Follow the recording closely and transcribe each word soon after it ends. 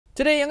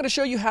Today I'm going to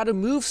show you how to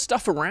move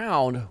stuff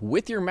around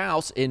with your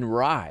mouse in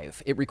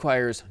Rive. It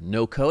requires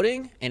no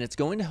coding and it's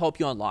going to help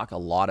you unlock a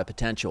lot of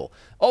potential.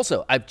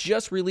 Also, I've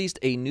just released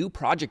a new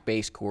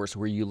project-based course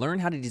where you learn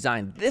how to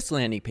design this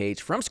landing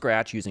page from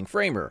scratch using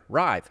Framer,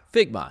 Rive,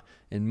 Figma,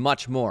 and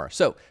much more.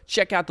 So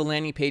check out the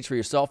landing page for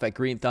yourself at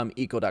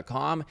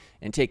greenthumbEco.com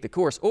and take the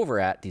course over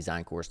at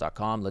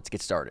DesignCourse.com. Let's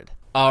get started.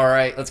 All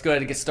right, let's go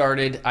ahead and get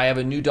started. I have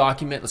a new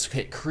document. Let's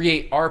hit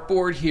Create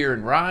Artboard here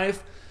in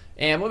Rive.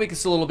 And we'll make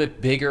this a little bit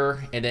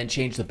bigger and then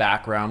change the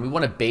background. We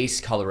want a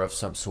base color of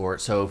some sort.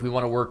 So if we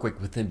want to work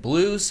within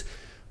blues,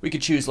 we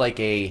could choose like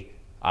a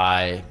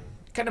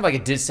kind of like a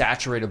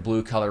desaturated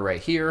blue color right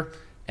here.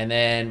 And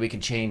then we can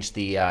change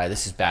the,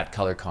 this is bad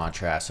color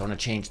contrast. So I want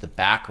to change the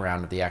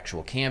background of the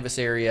actual canvas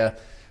area.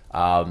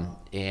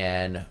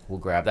 And we'll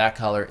grab that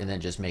color and then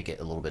just make it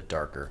a little bit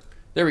darker.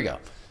 There we go.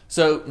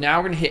 So now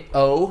we're going to hit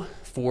O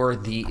for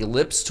the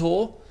ellipse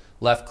tool.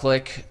 Left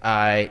click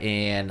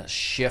and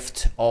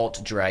Shift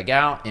Alt drag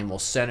out, and we'll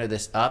center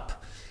this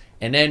up.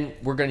 And then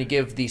we're going to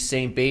give the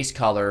same base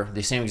color,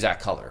 the same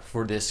exact color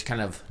for this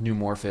kind of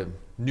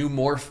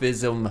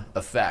neumorphism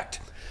effect.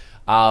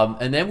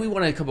 And then we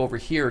want to come over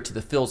here to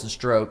the fills and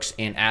strokes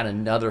and add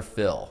another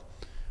fill.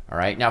 All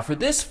right, now for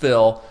this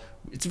fill,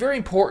 it's very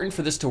important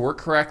for this to work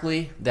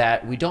correctly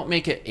that we don't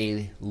make it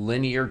a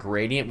linear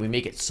gradient, we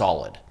make it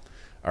solid.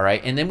 All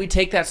right, and then we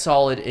take that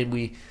solid and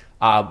we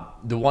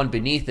the one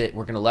beneath it,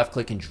 we're going to left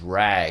click and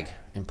drag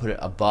and put it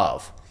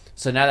above.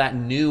 So now that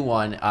new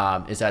one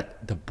is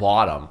at the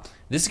bottom.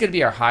 This is going to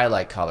be our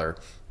highlight color.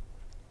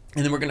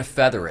 And then we're going to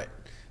feather it.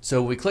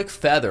 So when we click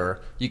feather,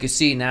 you can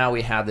see now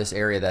we have this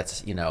area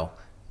that's, you know,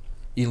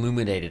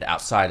 illuminated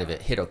outside of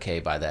it. Hit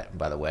OK by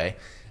the way.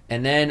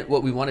 And then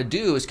what we want to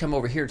do is come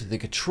over here to the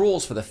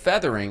controls for the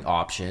feathering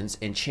options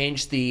and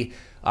change the,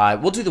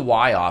 we'll do the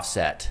Y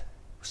offset.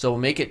 So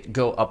we'll make it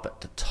go up at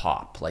the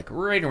top, like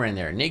right around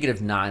there.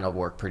 -9 will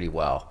work pretty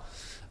well.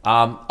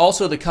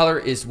 Also, the color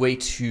is way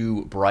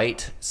too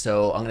bright,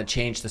 so I'm going to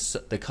change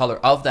the color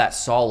of that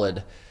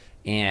solid,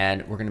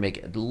 and we're going to make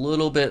it a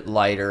little bit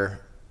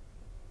lighter,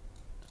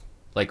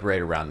 like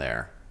right around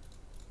there.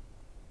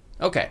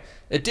 Okay.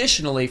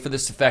 Additionally, for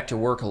this effect to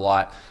work a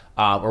lot,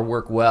 or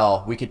work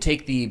well, we could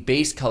take the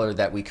base color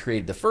that we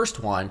created the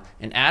first one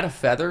and add a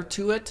feather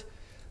to it.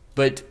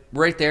 But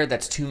right there,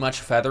 that's too much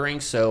feathering,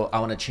 so I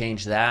want to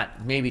change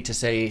that maybe to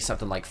say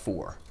something like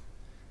 4.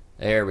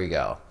 There we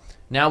go.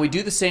 Now we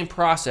do the same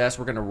process.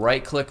 We're going to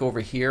right click over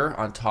here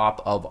on top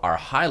of our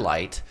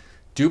highlight,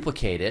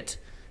 duplicate it,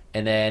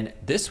 and then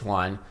this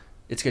one,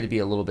 it's going to be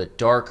a little bit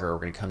darker.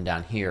 We're going to come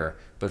down here.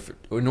 But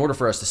in order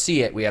for us to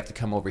see it, we have to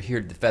come over here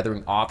to the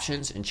feathering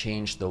options and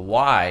change the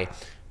Y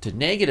to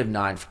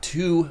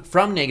 -9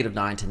 from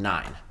 -9 to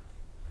 9.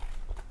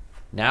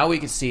 Now we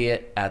can see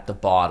it at the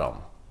bottom.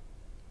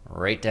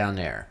 Right down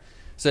there.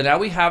 So now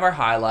we have our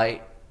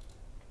highlight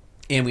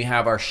and we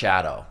have our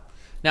shadow.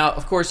 Now,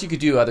 of course, you could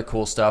do other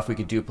cool stuff. We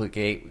could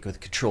duplicate with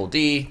Control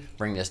D,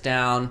 bring this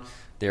down.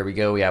 There we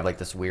go. We have like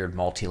this weird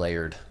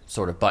multi-layered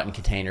sort of button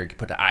container. You can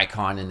put the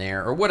icon in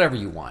there or whatever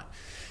you want.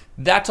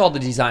 That's all the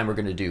design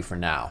we're going to do for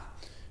now.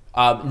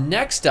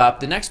 Next up,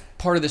 the next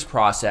part of this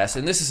process,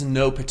 and this is in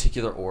no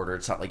particular order.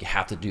 It's not like you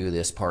have to do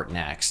this part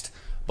next,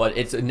 but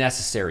it's a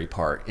necessary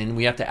part, and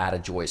we have to add a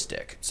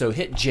joystick. So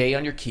hit J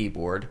on your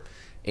keyboard.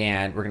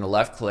 And we're going to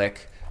left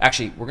click.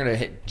 Actually, we're going to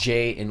hit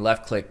J and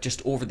left click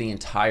just over the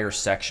entire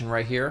section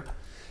right here.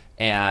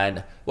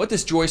 And what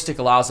this joystick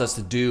allows us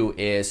to do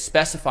is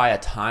specify a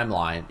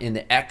timeline in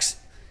the X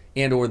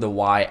and or the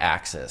Y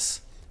axis.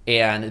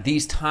 And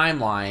these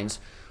timelines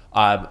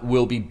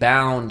will be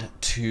bound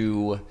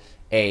to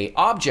a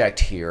object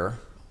here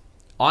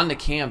on the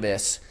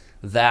canvas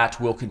that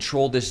will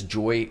control this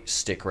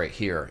joystick right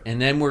here.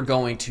 And then we're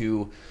going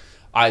to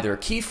either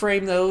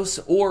keyframe those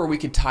or we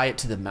could tie it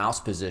to the mouse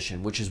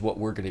position, which is what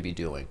we're going to be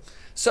doing.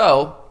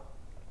 So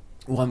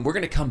we're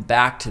going to come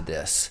back to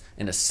this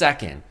in a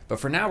second, but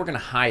for now we're going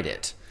to hide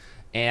it.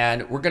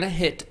 And we're going to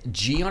hit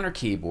G on our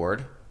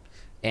keyboard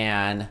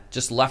and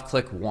just left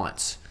click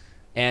once.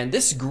 And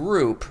this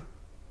group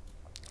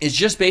is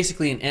just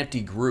basically an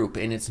empty group,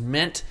 and it's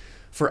meant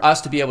for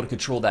us to be able to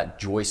control that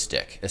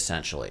joystick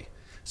essentially.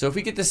 So if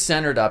we get this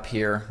centered up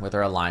here with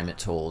our alignment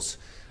tools,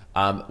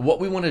 what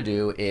we want to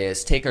do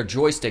is take our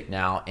joystick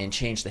now and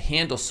change the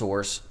handle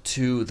source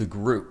to the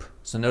group.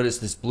 So notice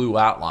this blue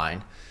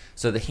outline.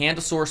 So the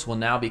handle source will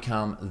now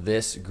become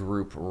this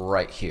group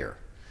right here.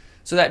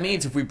 So that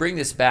means if we bring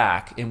this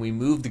back and we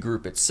move the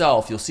group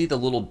itself, you'll see the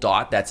little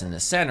dot that's in the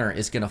center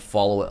is going to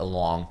follow it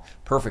along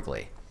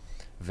perfectly.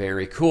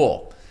 Very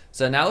cool.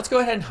 So now let's go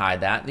ahead and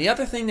hide that. The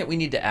other thing that we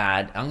need to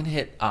add, I'm going to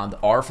hit the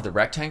R for the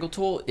rectangle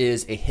tool,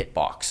 is a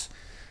hitbox.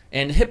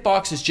 And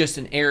hitbox is just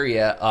an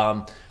area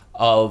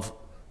of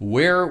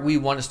where we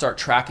want to start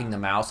tracking the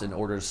mouse in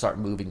order to start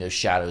moving those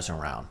shadows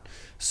around.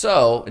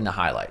 So in the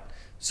highlight.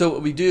 So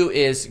what we do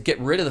is get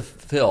rid of the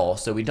fill,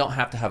 so we don't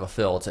have to have a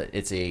fill.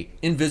 It's a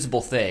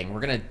invisible thing. We're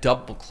going to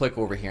double click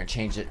over here and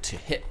change it to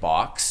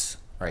hitbox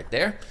right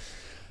there.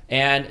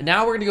 And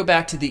now we're going to go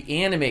back to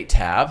the Animate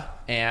tab,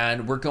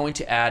 and we're going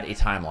to add a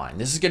timeline.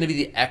 This is going to be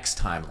the X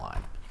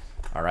timeline.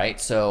 All right,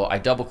 so I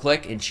double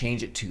click and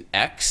change it to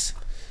X,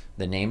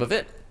 the name of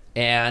it.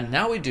 And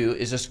now what we do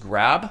is just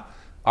grab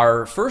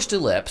our first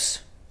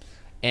ellipse,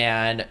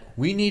 and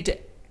we need to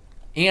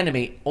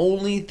animate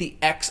only the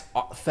X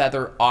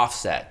feather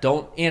offset.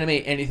 Don't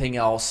animate anything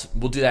else.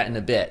 We'll do that in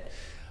a bit.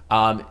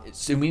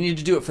 So we need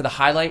to do it for the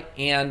highlight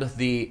and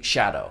the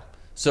shadow.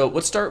 So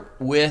let's start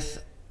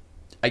with,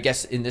 I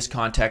guess in this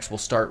context, we'll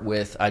start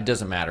with, it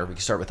doesn't matter, we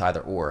can start with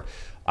either or.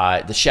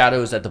 The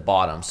shadow is at the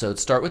bottom, so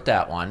let's start with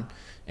that one.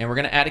 And we're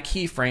going to add a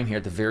keyframe here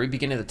at the very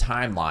beginning of the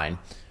timeline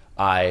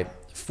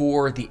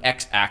for the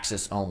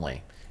X-axis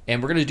only.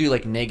 And we're going to do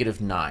like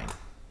 -9.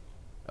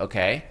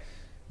 Okay?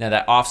 Now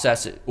that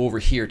offsets it over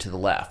here to the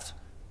left.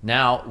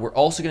 Now we're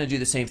also going to do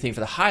the same thing for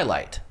the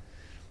highlight.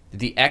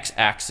 The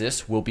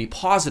X-axis will be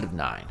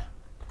 +9.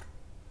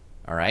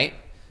 All right?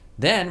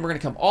 Then we're going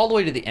to come all the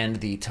way to the end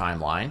of the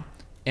timeline,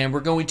 and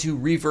we're going to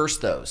reverse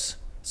those.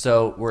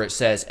 So where it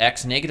says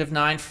X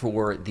 -9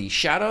 for the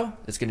shadow,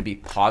 it's going to be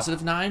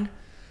 +9.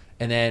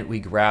 And then we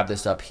grab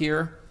this up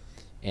here,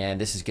 and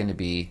this is going to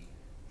be,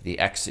 the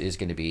X is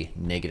going to be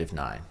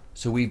 -9.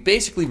 So we've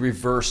basically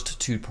reversed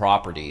two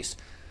properties,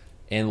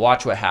 and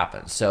watch what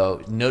happens.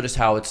 So notice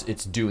how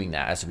it's doing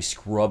that as we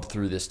scrub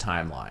through this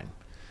timeline.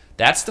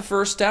 That's the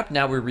first step.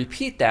 Now we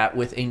repeat that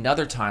with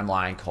another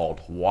timeline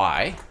called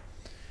Y.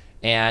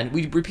 And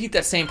we repeat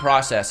that same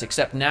process,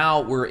 except now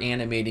we're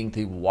animating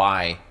the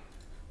Y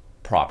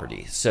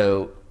property.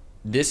 So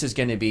this is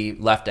going to be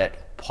left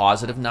at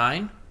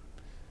 +9.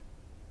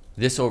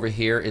 This over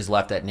here is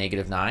left at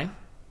 -9.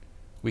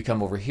 We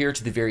come over here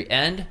to the very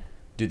end,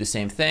 do the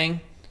same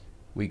thing.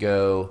 We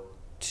go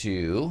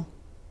to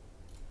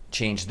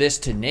change this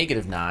to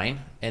 -9,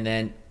 and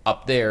then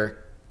up there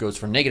goes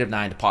from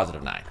 -9 to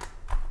 +9.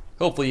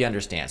 Hopefully you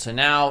understand. So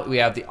now we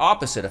have the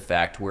opposite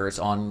effect where it's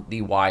on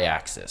the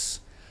Y-axis.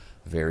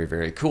 Very,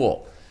 very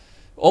cool.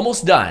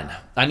 Almost done.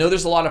 I know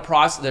there's a lot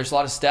of there's a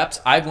lot of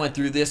steps. I've went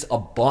through this a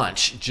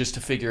bunch just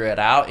to figure it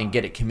out and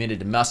get it committed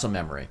to muscle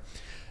memory.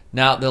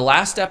 Now the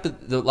last step,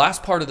 the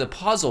last part of the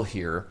puzzle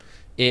here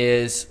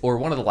is, or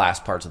one of the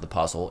last parts of the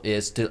puzzle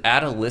is to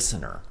add a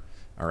listener.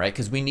 All right,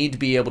 because we need to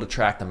be able to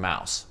track the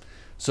mouse.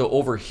 So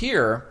over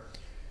here,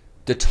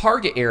 the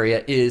target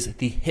area is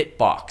the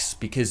hitbox,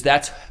 because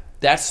that's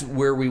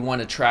where we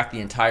want to track the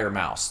entire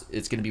mouse.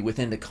 It's going to be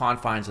within the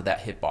confines of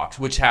that hitbox,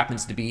 which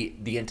happens to be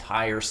the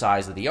entire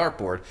size of the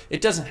artboard.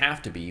 It doesn't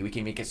have to be. We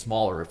can make it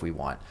smaller if we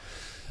want.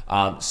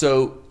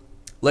 So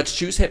let's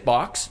choose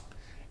hitbox,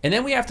 and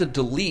then we have to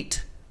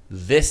delete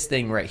this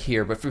thing right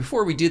here. But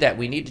before we do that,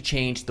 we need to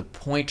change the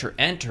pointer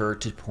enter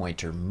to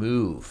pointer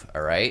move.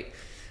 All right.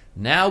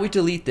 Now we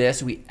delete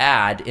this. We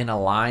add an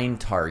align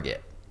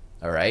target.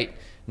 All right.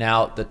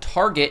 Now the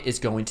target is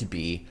going to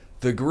be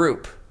the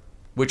group,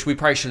 which we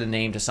probably should have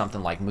named to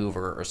something like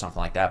mover or something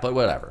like that, but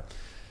whatever.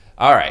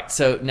 All right,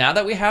 so now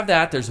that we have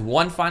that, there's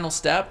one final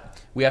step.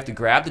 We have to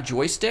grab the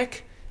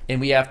joystick, and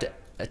we have to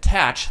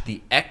attach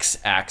the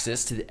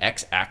X-axis to the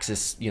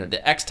X-axis,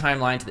 the X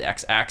timeline to the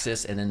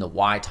X-axis, and then the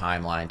Y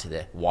timeline to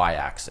the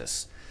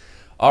Y-axis.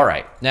 All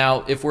right,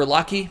 now if we're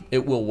lucky,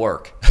 it will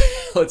work.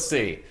 Let's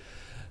see.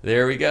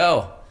 There we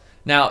go.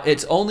 Now,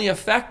 it's only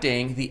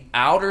affecting the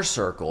outer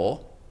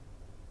circle,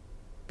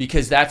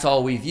 because that's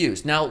all we've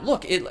used. Now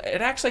look, it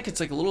acts like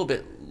it's like a little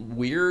bit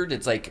weird.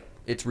 It's like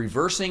it's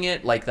reversing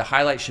it, like the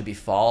highlight should be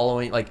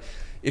following. Like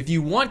if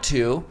you want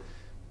to,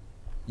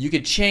 you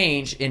could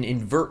change and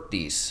invert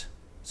these.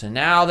 So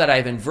now that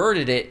I've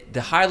inverted it,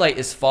 the highlight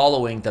is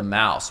following the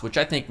mouse, which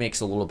I think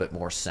makes a little bit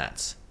more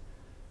sense.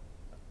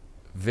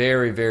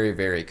 Very, very,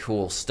 very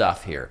cool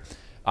stuff here.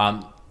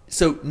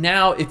 So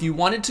now if you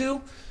wanted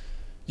to,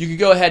 you could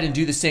go ahead and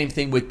do the same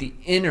thing with the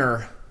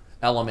inner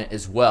element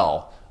as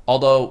well.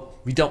 Although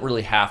we don't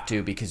really have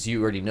to, because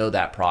you already know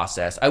that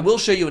process. I will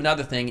show you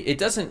another thing.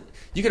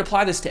 You can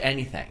apply this to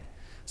anything.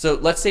 So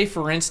let's say,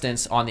 for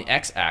instance, on the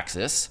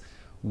X-axis,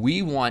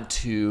 we want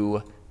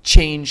to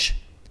change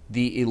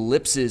the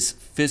ellipse's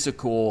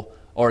physical,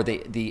 or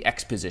the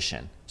X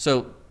position.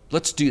 So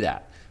let's do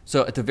that.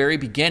 So at the very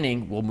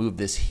beginning, we'll move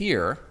this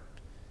here,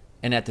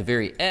 and at the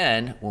very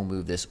end, we'll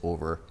move this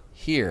over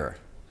here.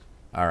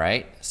 All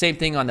right, same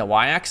thing on the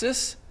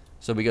Y-axis.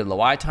 So we go to the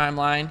Y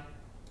timeline,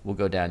 we'll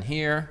go down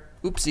here.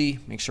 Oopsie,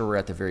 make sure we're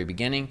at the very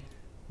beginning.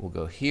 We'll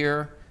go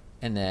here,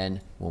 and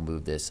then we'll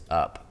move this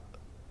up.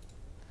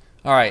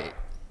 All right,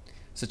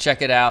 so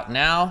check it out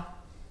now.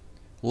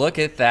 Look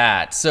at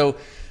that. So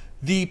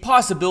the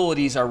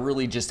possibilities are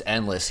really just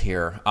endless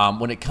here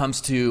when it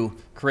comes to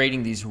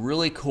creating these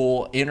really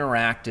cool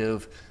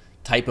interactive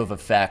type of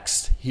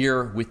effects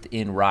here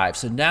within Rive.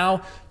 So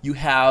now you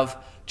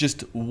have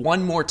just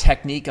one more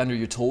technique under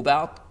your tool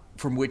belt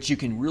from which you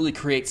can really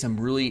create some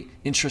really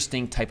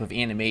interesting type of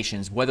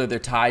animations, whether they're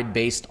tied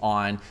based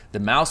on the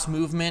mouse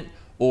movement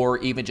or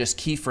even just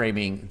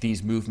keyframing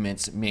these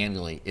movements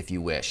manually if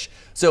you wish.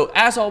 So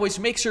as always,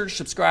 make sure to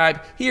subscribe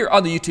here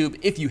on the YouTube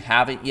if you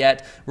haven't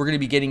yet. We're going to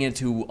be getting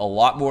into a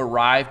lot more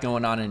Rive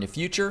going on in the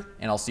future,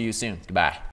 and I'll see you soon. Goodbye.